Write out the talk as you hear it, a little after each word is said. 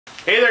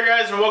Hey there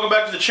guys, and welcome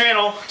back to the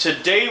channel.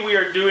 Today we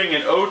are doing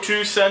an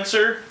O2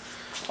 sensor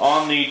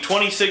on the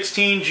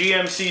 2016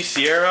 GMC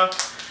Sierra.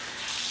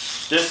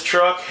 This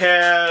truck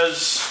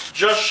has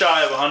just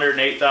shy of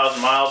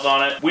 108,000 miles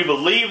on it. We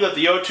believe that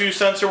the O2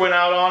 sensor went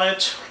out on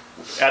it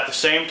at the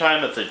same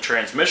time that the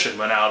transmission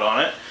went out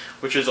on it,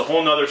 which is a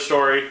whole nother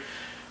story.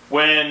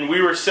 When we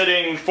were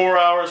sitting 4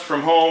 hours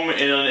from home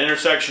in an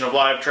intersection of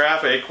live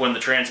traffic when the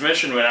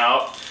transmission went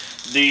out,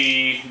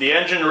 the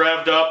engine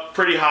revved up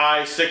pretty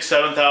high,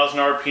 6,000–7,000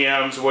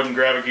 RPMs, wouldn't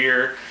grab a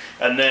gear,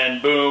 and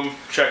then boom,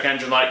 check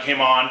engine light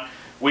came on.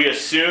 We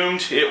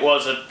assumed it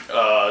was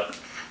a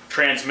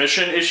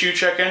transmission issue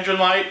check engine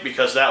light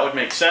because that would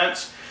make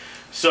sense.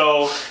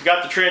 So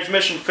got the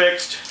transmission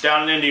fixed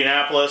down in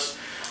Indianapolis,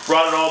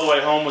 brought it all the way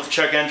home with the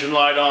check engine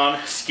light on,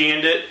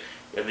 scanned it,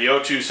 and the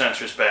O2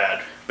 sensor's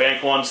bad.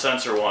 Bank 1,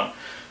 sensor 1.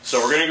 So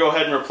we're going to go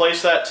ahead and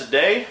replace that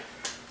today.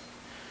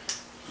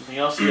 Anything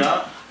else you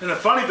got? And the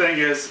funny thing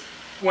is,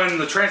 when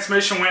the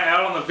transmission went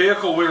out on the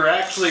vehicle, we were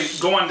actually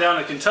going down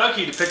to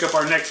Kentucky to pick up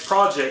our next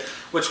project,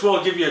 which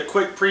we'll give you a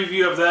quick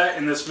preview of that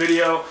in this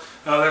video.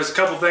 There's a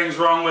couple things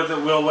wrong with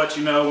it. We'll let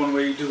you know when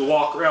we do the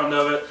walk around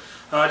of it.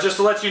 Just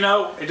to let you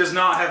know, it does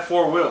not have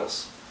 4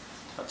 wheels.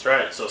 That's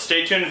right. So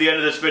stay tuned to the end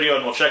of this video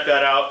and we'll check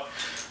that out.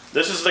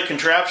 This is the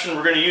contraption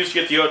we're going to use to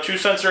get the O2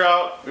 sensor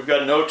out. We've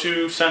got an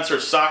O2 sensor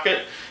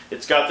socket.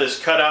 It's got this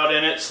cutout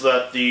in it so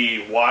that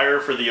the wire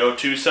for the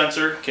O2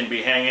 sensor can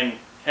be hanging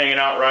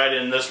out right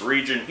in this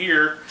region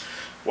here,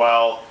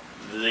 while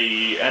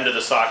the end of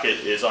the socket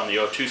is on the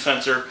O2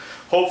 sensor,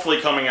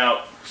 hopefully coming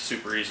out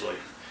super easily.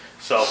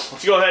 So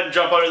let's go ahead and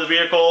jump under the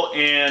vehicle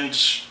and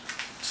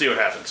see what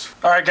happens.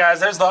 Alright guys,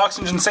 there's the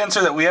oxygen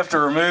sensor that we have to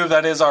remove.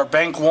 That is our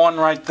bank 1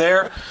 right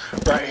there.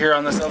 Right here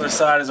on this other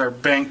side is our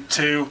bank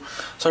 2.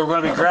 So we're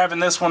going to be grabbing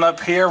this one up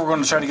here. We're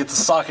going to try to get the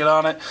socket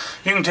on it.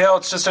 You can tell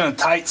it's just in a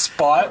tight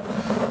spot.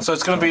 So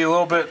it's going to be a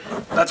little bit,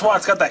 that's why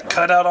it's got that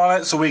cutout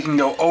on it, so we can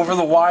go over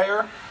the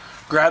wire,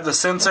 grab the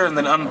sensor, and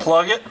then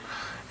unplug it.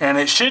 And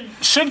it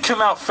should come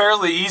out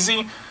fairly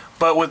easy.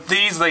 But with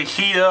these, they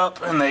heat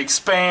up and they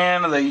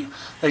expand and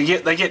they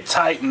get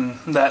tight in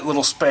that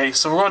little space.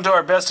 So we're going to do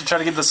our best to try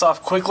to get this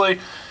off quickly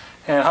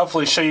and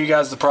hopefully show you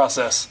guys the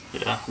process.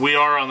 Yeah, we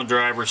are on the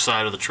driver's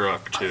side of the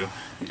truck too.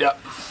 Yep.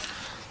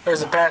 There's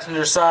the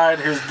passenger side.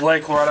 Here's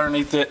Blake right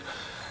underneath it.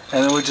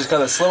 And then we just got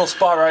this little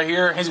spot right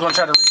here. He's going to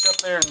try to reach up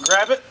there and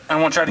grab it. And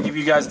we'll try to give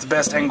you guys the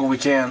best angle we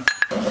can.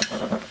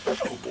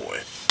 Oh boy.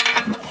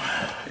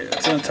 Yeah,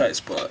 it's in a tight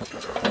spot.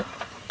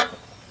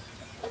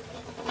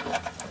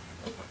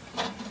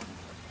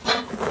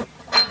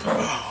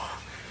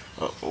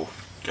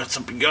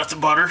 Got the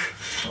butter.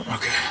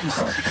 Okay.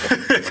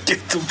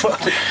 Get the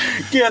butter.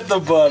 Get the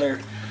butter.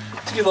 Did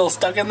you get a little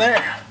stuck in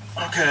there?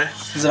 Okay.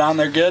 Is it on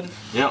there good?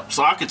 Yep,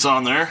 socket's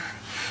on there.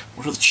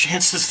 What are the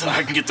chances that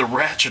I can get the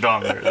ratchet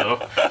on there,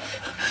 though?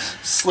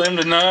 Slim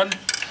to none.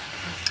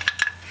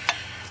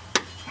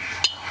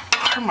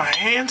 Why are my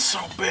hands so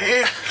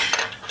big?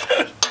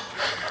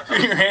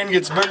 Your hand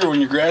gets bigger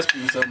when you're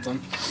grasping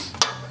something.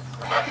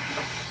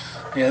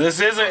 Yeah, this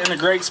isn't in a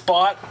great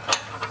spot.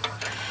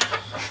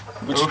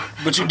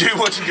 But you do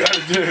what you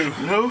gotta do.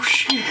 No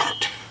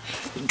shit.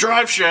 The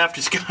drive shaft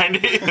is kinda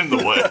in the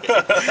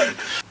way.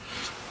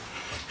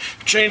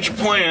 Change of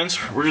plans.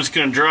 We're just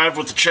gonna drive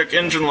with the check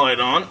engine light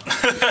on.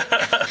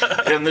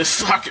 And this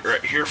socket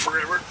right here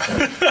forever.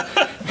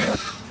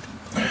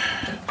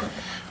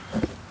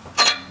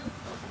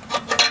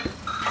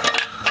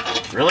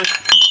 Really?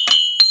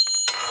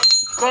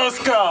 Close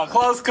call,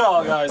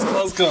 guys,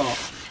 close call.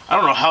 I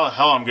don't know how the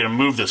hell I'm gonna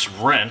move this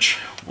wrench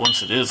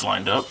once it is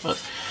lined up, but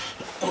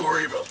we'll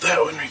worry about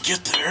that when we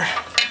get there.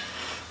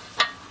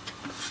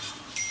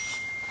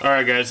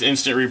 Alright guys,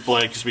 instant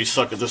replay because we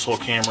suck at this whole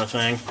camera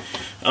thing.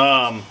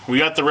 We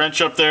got the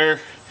wrench up there.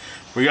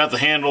 We got the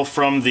handle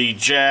from the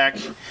jack.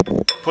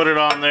 Put it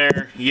on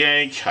there,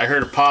 yank. I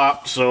heard a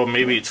pop, so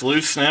maybe it's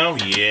loose now.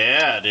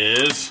 Yeah, it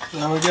is.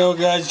 There we go,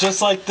 guys,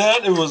 just like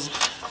that. It was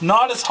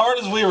not as hard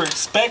as we were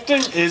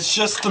expecting. It's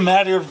just a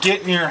matter of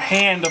getting your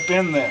hand up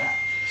in there.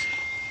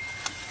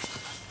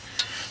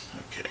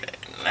 Okay,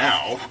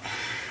 now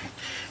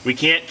we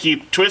can't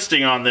keep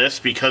twisting on this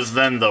because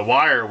then the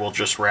wire will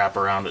just wrap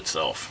around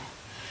itself.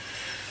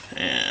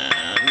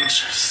 And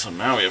so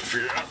now we have to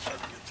figure out how to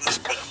get this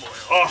bad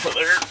boy off of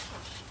there.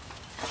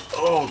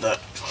 Oh, that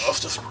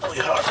exhaust is really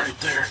hot right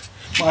there.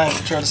 Might have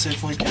to try to see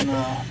if we can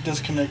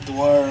disconnect the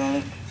wire on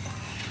it.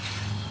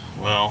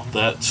 Well,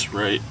 that's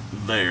right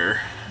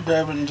there.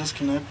 Grab it and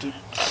disconnect it.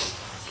 I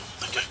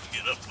think I can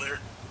get up there.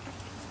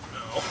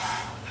 No.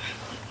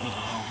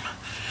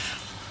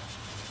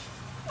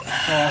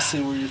 I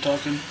see where you're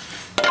talking.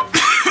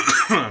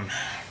 I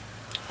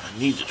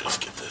need to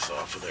just get this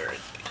off of there, I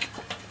think.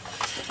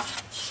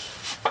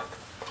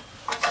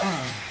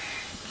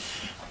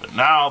 But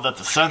now that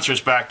the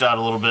sensor's backed out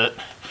a little bit,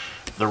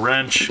 the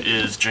wrench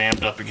is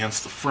jammed up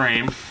against the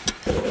frame.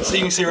 So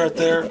you can see right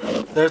there,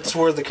 that's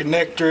where the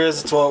connector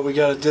is. That's what we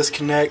got to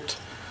disconnect.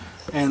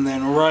 And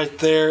then right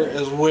there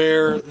is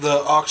where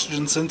the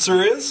oxygen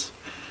sensor is.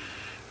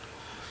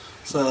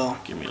 So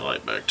give me a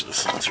light back to the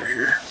sensor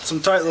here.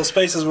 Some tight little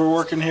spaces we're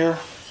working here.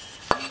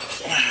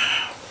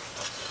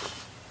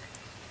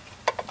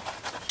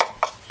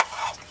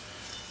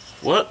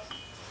 What?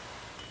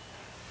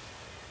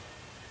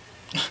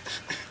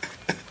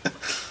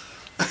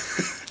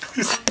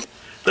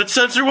 That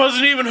sensor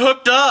wasn't even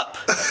hooked up.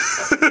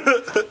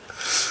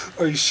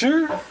 Are you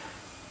sure?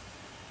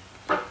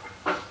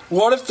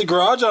 What if the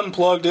garage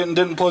unplugged it and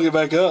didn't plug it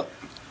back up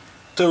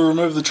to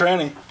remove the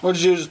tranny? What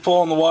did you just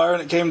pull on the wire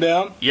and it came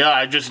down? Yeah,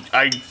 I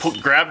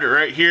grabbed it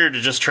right here to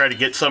just try to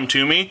get some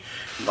to me.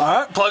 All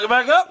right, plug it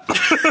back up.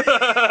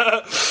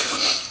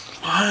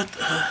 What?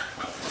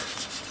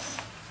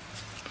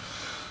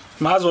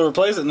 Might as well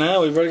replace it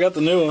now. We've already got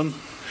the new one.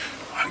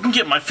 I can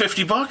get my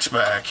 $50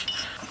 back.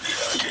 Yeah,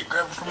 I can't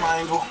grab it from my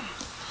angle.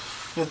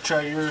 You have to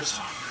try yours.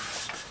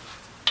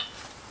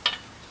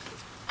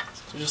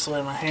 So just the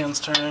way my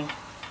hand's turning.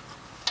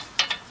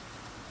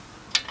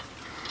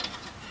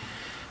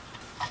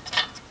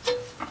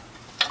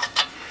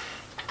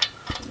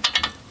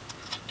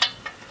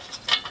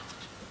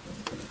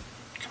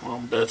 Come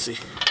on, Betsy.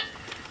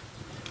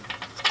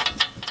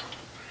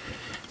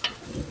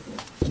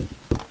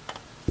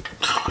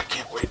 Oh, I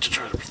can't wait to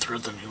try to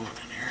thread the new one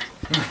in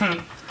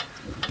here.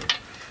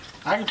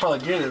 I could probably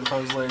get it if I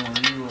was laying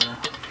where you were.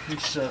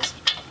 It's just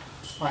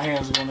my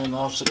hands going in the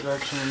opposite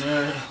direction in the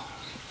area.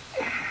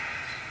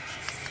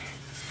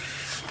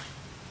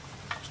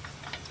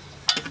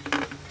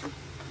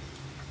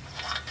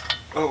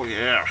 Oh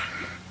yeah.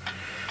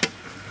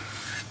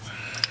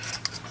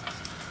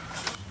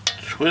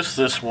 Twist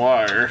this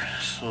wire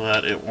so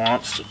that it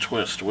wants to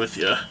twist with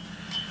you.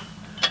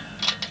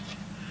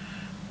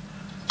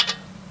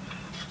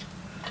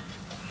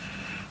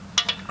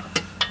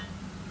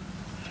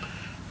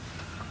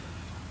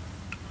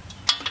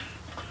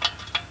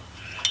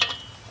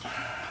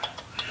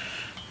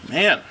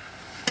 Man.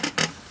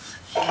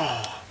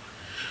 Oh.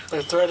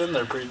 They thread in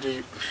there pretty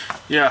deep.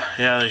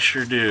 Yeah, they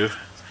sure do.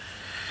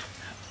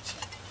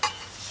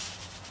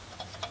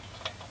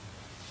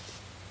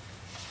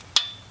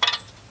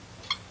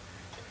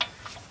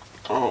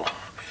 Oh,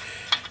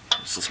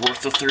 is this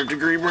worth the 3rd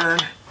degree burn?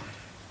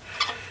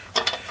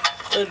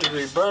 3rd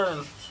degree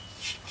burn.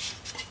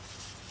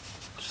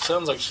 She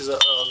sounds like she's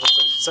out.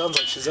 Sounds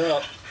like she's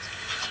out.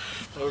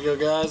 There we go,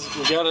 guys.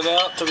 We got it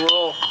out. Took a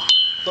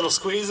little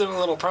squeezing, a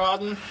little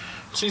prodding.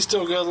 She's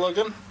still good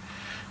looking.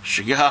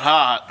 She got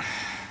hot.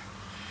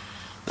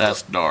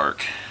 That's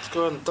dark. Let's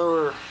go ahead and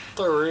throw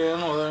her in.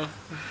 Well,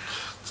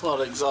 there's a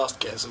lot of exhaust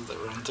gases that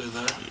run through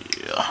there.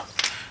 Yeah.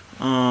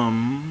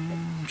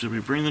 Did we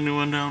bring the new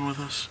one down with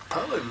us?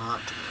 Probably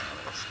not, to be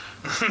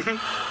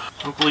honest.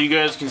 Hopefully you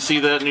guys can see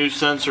that new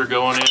sensor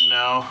going in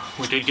now.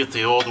 We did get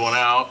the old one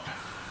out.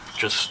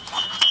 Just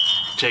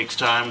takes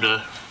time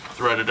to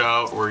thread it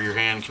out where your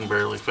hand can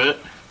barely fit.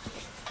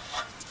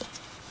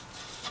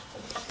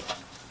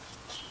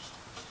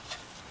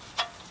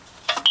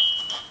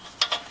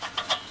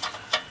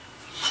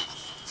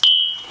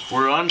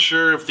 We're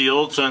unsure if the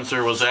old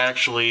sensor was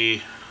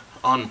actually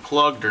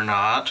unplugged or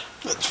not.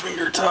 That's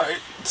finger tight.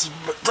 It's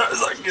as tight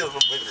as I can get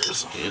with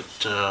fingers.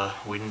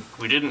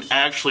 We didn't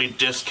actually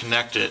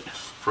disconnect it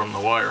from the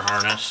wire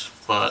harness,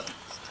 but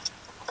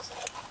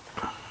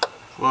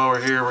while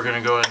we're here, we're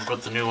gonna go ahead and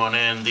put the new one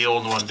in. The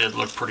old one did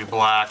look pretty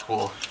black.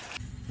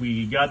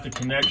 We got the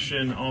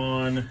connection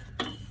on,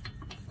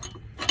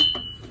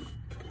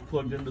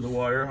 plugged into the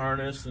wire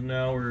harness, and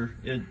now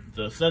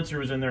the sensor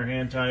was in there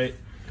hand tight.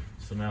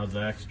 So now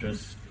Zach's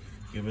just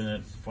giving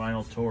it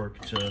final torque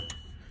to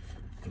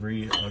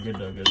 3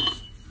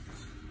 ugga-duggas.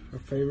 Our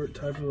favorite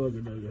type of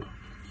ugga-dugga.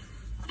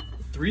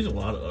 3's a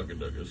lot of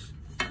ugga-duggas.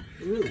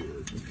 It really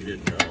is. If you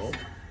didn't know.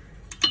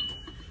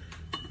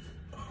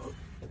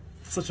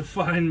 Such a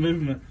fine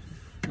movement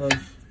of...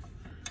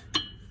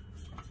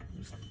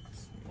 There's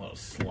a lot of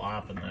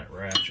slop in that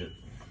ratchet.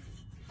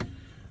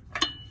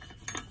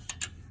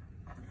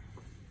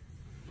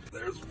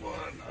 There's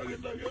one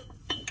ugga-dugga.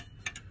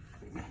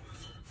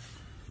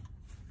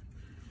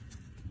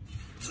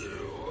 2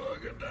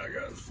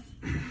 ugga-duggas.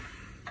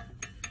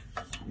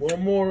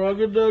 One more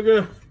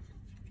ugga-dugga.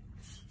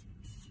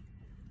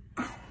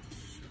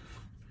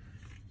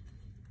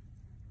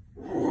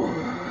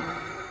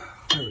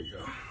 There we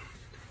go.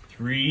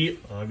 3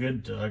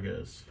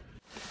 ugga-duggas.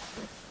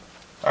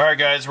 Alright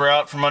guys, we're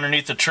out from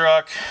underneath the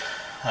truck.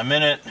 I'm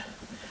in it.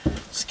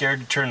 Scared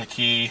to turn the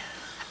key,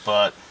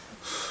 but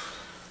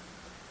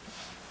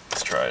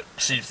let's try it.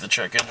 See if the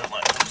check engine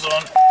light comes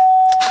on.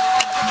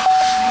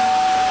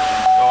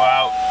 Go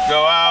out,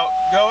 go out,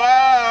 go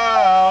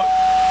out!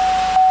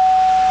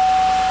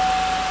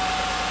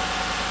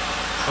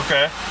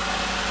 Okay.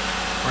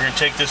 We're going to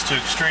take this to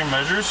extreme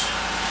measures.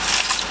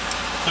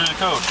 Clear the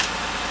code.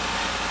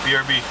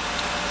 BRB.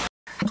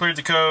 Cleared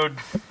the code.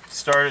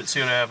 Start it,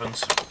 see what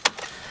happens.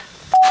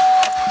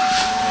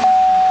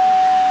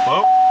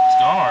 Whoa, it's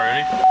gone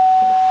already.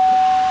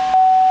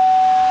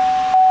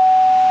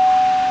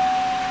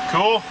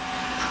 Cool.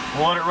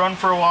 We'll let it run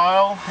for a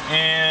while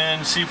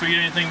and see if we get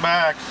anything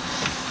back.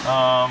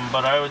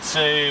 But I would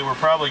say we're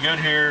probably good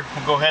here.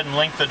 We'll go ahead and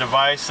link the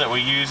device that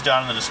we used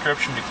down in the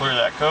description to clear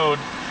that code,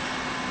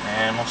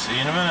 and we'll see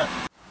you in a minute.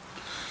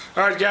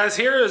 Alright guys,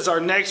 here is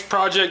our next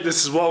project.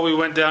 This is what we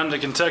went down to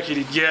Kentucky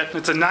to get.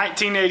 It's a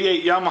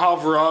 1988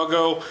 Yamaha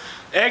Virago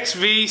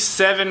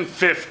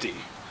XV750.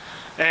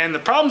 And the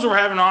problems we're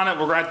having on it,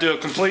 we're going to do a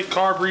complete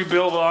carb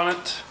rebuild on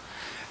it.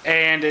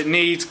 And it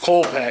needs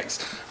coil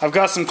packs. I've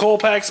got some coil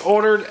packs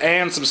ordered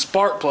and some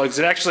spark plugs.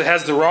 It actually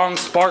has the wrong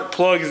spark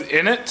plugs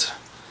in it,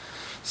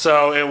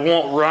 so it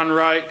won't run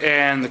right.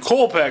 And the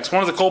coil packs,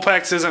 one of the coil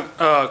packs isn't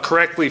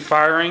correctly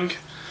firing,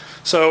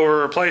 so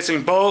we're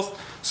replacing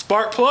both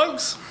spark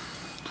plugs,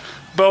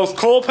 both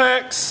coil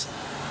packs,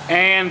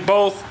 and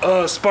both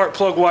spark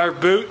plug wire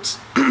boots,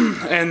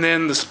 and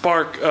then the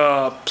spark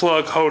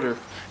plug holder.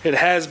 It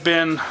has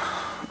been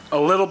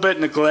a little bit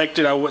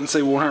neglected. I wouldn't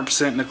say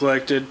 100%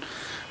 neglected.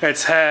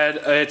 It's had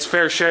its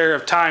fair share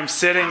of time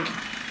sitting.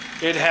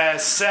 It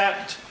has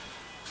sat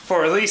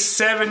for at least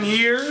 7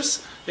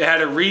 years. It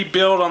had a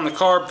rebuild on the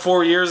carb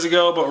 4 years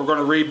ago, but we're going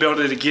to rebuild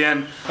it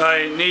again.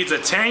 It needs a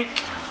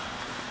tank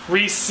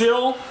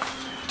reseal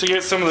to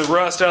get some of the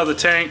rust out of the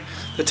tank.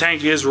 The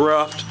tank is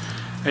roughed,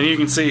 and you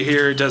can see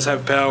here it does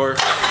have power.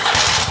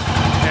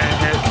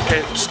 And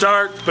it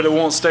starts, but it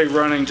won't stay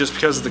running just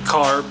because of the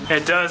carb.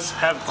 It does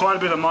have quite a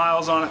bit of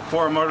miles on it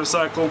for a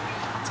motorcycle.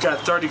 It's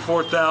got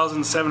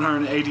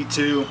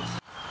 34,782.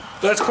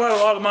 That's quite a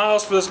lot of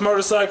miles for this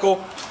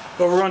motorcycle,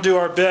 but we're going to do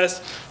our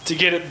best to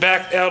get it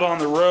back out on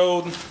the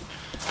road.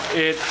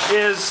 It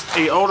is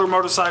an older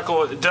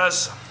motorcycle. It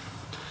does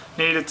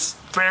need its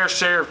fair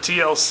share of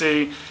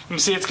TLC. You can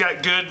see it's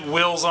got good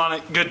wheels on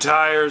it, good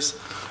tires.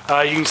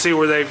 You can see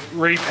where they've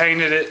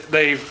repainted it.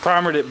 They've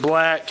primered it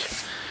black.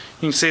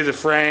 You can see the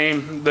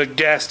frame, the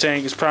gas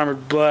tank is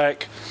primered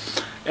black.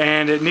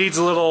 And it needs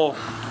a little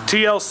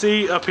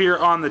TLC up here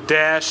on the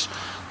dash.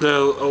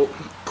 The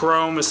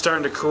chrome is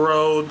starting to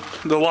corrode.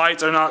 The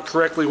lights are not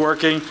correctly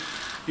working.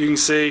 You can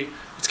see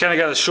it's kind of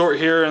got a short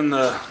here in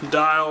the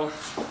dial,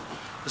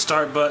 the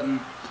start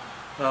button.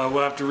 We'll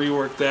have to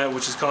rework that,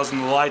 which is causing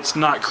the lights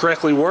not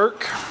correctly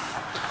work.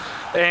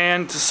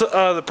 And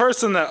the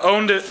person that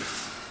owned it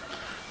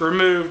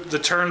removed the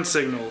turn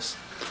signals,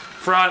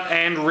 front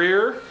and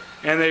rear,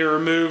 and they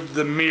removed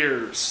the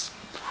mirrors.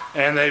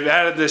 And they've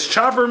added this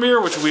chopper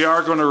mirror, which we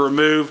are going to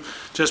remove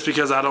just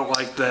because I don't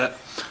like that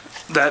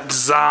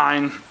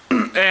design.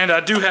 And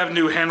I do have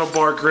new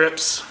handlebar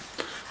grips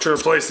to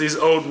replace these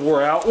old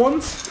wore out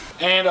ones.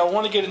 And I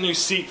want to get a new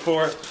seat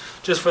for it,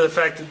 just for the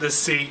fact that this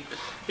seat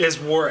is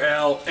wore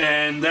out,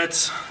 and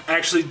that's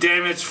actually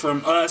damaged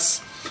from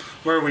us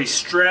where we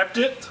strapped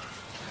it.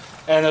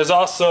 And there's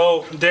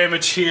also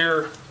damage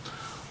here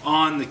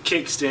on the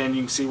kickstand.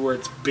 You can see where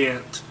it's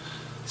bent.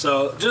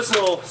 So just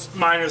little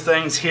minor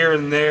things here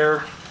and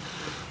there.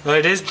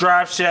 It is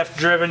drive shaft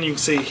driven. You can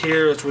see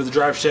here, it's where the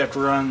drive shaft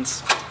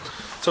runs.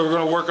 So we're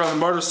going to work on the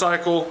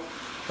motorcycle.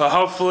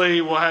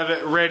 Hopefully we'll have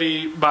it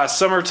ready by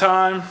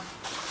summertime.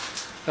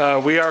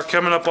 We are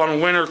coming up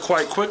on winter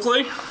quite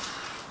quickly.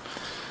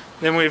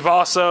 Then we've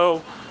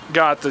also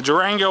got the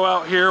Durango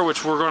out here,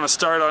 which we're going to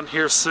start on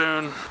here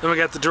soon. Then we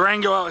got the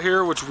Durango out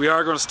here, which we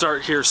are going to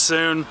start here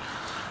soon.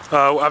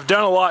 I've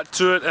done a lot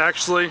to it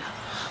actually.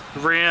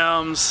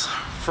 Rims,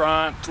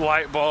 front,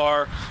 light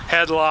bar,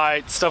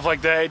 headlights, stuff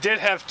like that. It did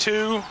have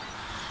 2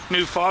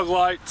 new fog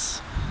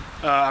lights.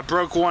 I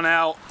broke one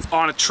out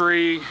on a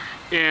tree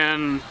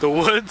in the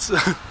woods.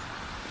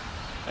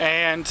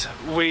 And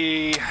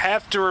we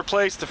have to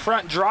replace the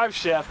front drive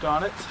shaft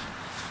on it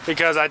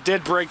because I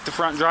did break the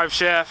front drive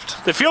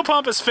shaft. The fuel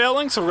pump is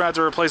failing, so we're going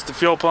to have to replace the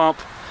fuel pump.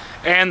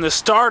 And the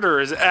starter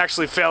is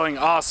actually failing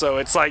also.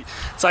 It's like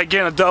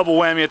getting a double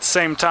whammy at the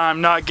same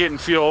time, not getting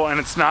fuel, and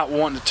it's not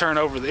wanting to turn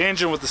over the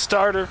engine with the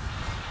starter.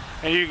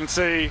 And you can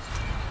see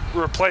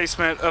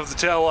replacement of the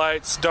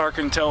taillights,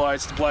 darkened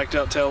taillights, the blacked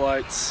out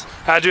taillights.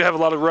 I do have a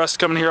lot of rust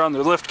coming here on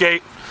the lift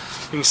gate.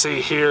 You can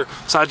see here.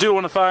 So I do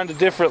want to find a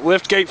different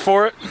lift gate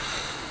for it.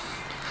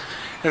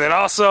 And then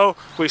also,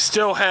 we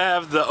still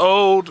have the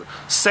old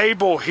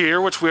Sable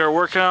here, which we are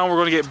working on. We're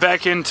going to get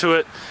back into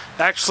it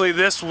actually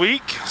this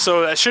week.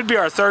 So that should be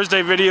our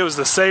Thursday video, is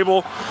the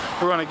Sable.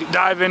 We're going to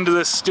dive into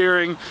this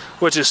steering,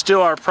 which is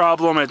still our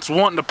problem. It's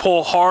wanting to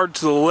pull hard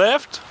to the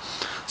left.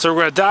 So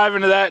we're going to dive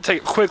into that,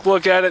 take a quick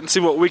look at it, and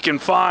see what we can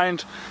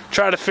find.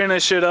 Try to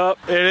finish it up.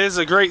 It is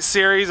a great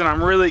series, and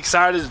I'm really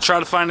excited to try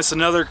to find us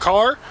another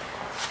car.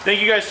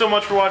 Thank you guys so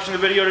much for watching the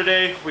video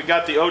today. We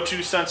got the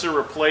O2 sensor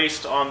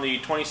replaced on the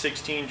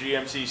 2016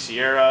 GMC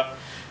Sierra.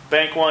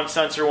 Bank 1,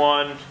 sensor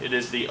 1. It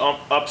is the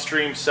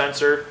upstream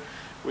sensor.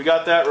 We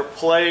got that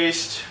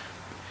replaced.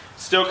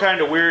 Still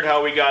kind of weird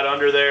how we got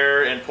under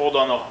there and pulled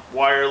on the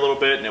wire a little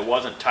bit and it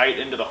wasn't tight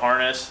into the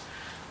harness.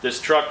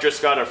 This truck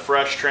just got a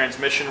fresh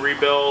transmission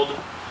rebuild,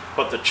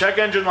 but the check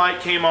engine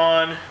light came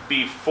on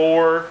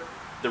before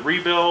the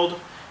rebuild,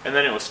 and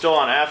then it was still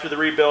on after the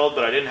rebuild,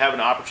 but I didn't have an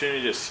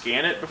opportunity to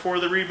scan it before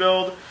the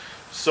rebuild.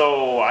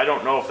 So I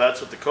don't know if that's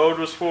what the code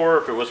was for,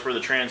 if it was for the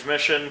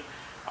transmission.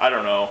 I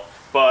don't know.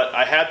 But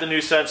I had the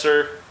new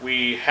sensor.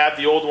 We had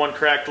the old one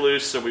cracked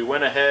loose, so we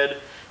went ahead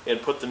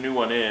and put the new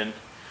one in.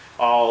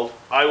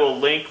 I will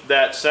link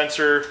that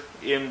sensor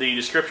in the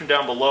description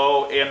down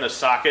below, and the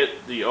socket,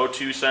 the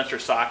O2 sensor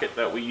socket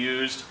that we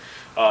used.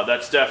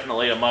 That's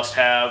definitely a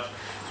must-have.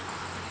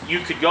 You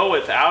could go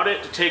without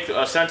it to take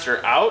a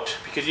sensor out,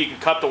 because you can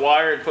cut the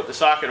wire and put the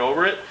socket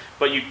over it,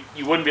 but you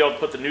wouldn't be able to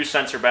put the new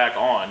sensor back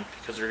on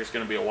because there's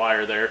going to be a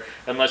wire there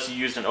unless you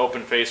used an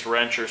open-faced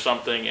wrench or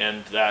something,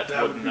 and that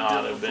would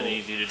not have been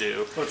easy to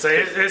do. Let's say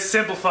it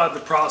simplified the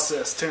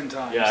process 10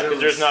 times. Yeah,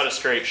 because there's not a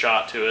straight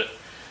shot to it.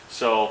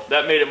 So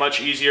that made it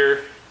much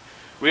easier.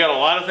 We got a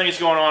lot of things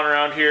going on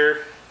around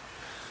here.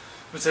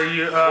 So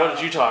what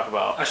did you talk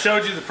about? I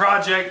showed you the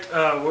project,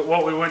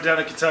 what we went down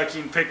to Kentucky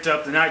and picked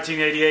up the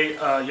 1988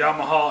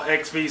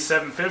 Yamaha XV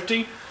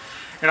 750.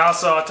 And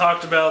also I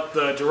talked about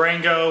the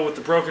Durango with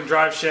the broken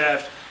drive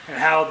shaft and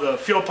how the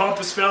fuel pump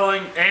is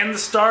failing and the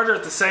starter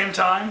at the same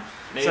time.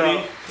 Maybe.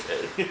 So,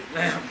 we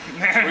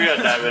got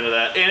to dive into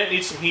that. And it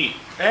needs some heat.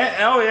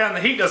 Oh yeah, and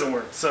the heat doesn't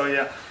work. So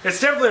yeah, it's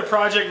definitely a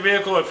project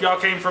vehicle. If y'all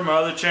came from my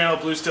other channel,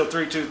 Blue Steel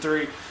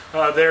 323,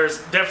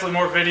 there's definitely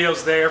more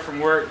videos there from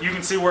where you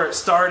can see where it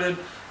started,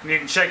 and you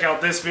can check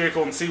out this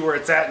vehicle and see where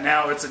it's at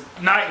now. It's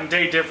a night and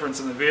day difference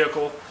in the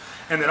vehicle.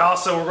 And then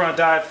also we're going to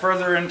dive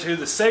further into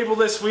the Sable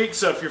this week.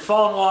 So if you're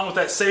following along with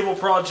that Sable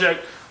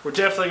project, we're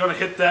definitely going to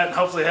hit that and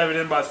hopefully have it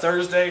in by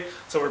Thursday.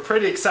 So we're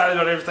pretty excited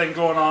about everything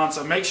going on.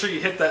 So make sure you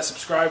hit that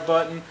subscribe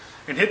button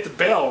and hit the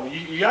bell.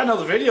 You got to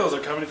know the videos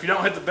are coming. If you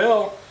don't hit the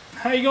bell,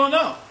 how are you going to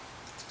know?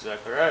 That's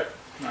exactly right.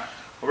 Well,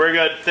 very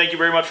good. Thank you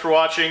very much for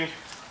watching.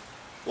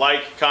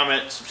 Like,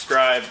 comment,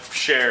 subscribe,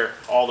 share,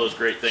 all those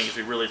great things.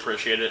 We really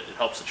appreciate it. It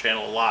helps the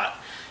channel a lot.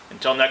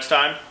 Until next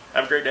time,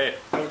 have a great day.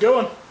 Have a good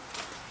one.